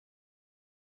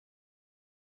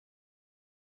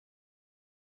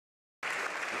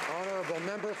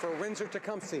member for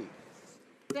Windsor-Tecumseh.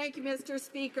 Thank you, Mr.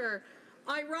 Speaker.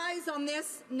 I rise on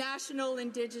this National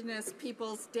Indigenous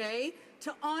Peoples Day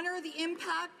to honour the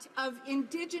impact of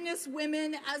Indigenous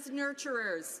women as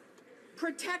nurturers,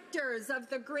 protectors of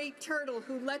the great turtle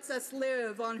who lets us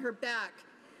live on her back,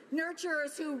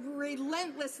 nurturers who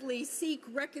relentlessly seek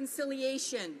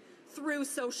reconciliation through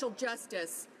social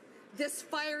justice. This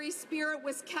fiery spirit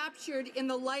was captured in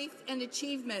the life and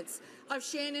achievements of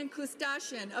Shannen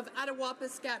Koostachin of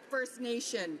Attawapiskat First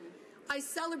Nation. I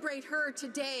celebrate her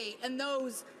today and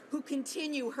those who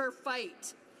continue her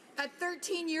fight. At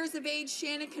 13 years of age,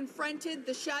 Shannen confronted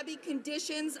the shabby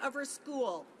conditions of her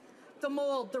school, the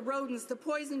mold, the rodents, the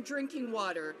poisoned drinking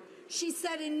water. She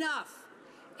said enough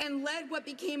and led what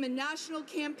became a national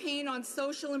campaign on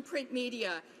social and print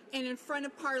media and in front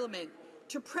of Parliament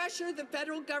to pressure the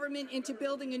federal government into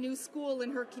building a new school in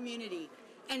her community,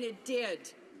 and it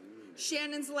did.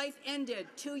 Shannen's life ended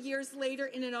 2 years later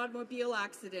in an automobile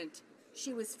accident.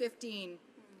 She was 15,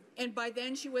 and by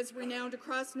then she was renowned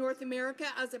across North America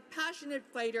as a passionate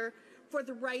fighter for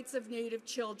the rights of Native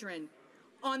children.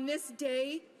 On this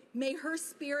day, may her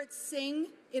spirit sing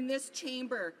in this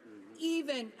chamber,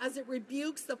 even as it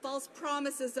rebukes the false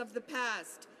promises of the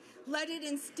past. Let it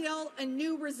instill a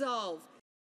new resolve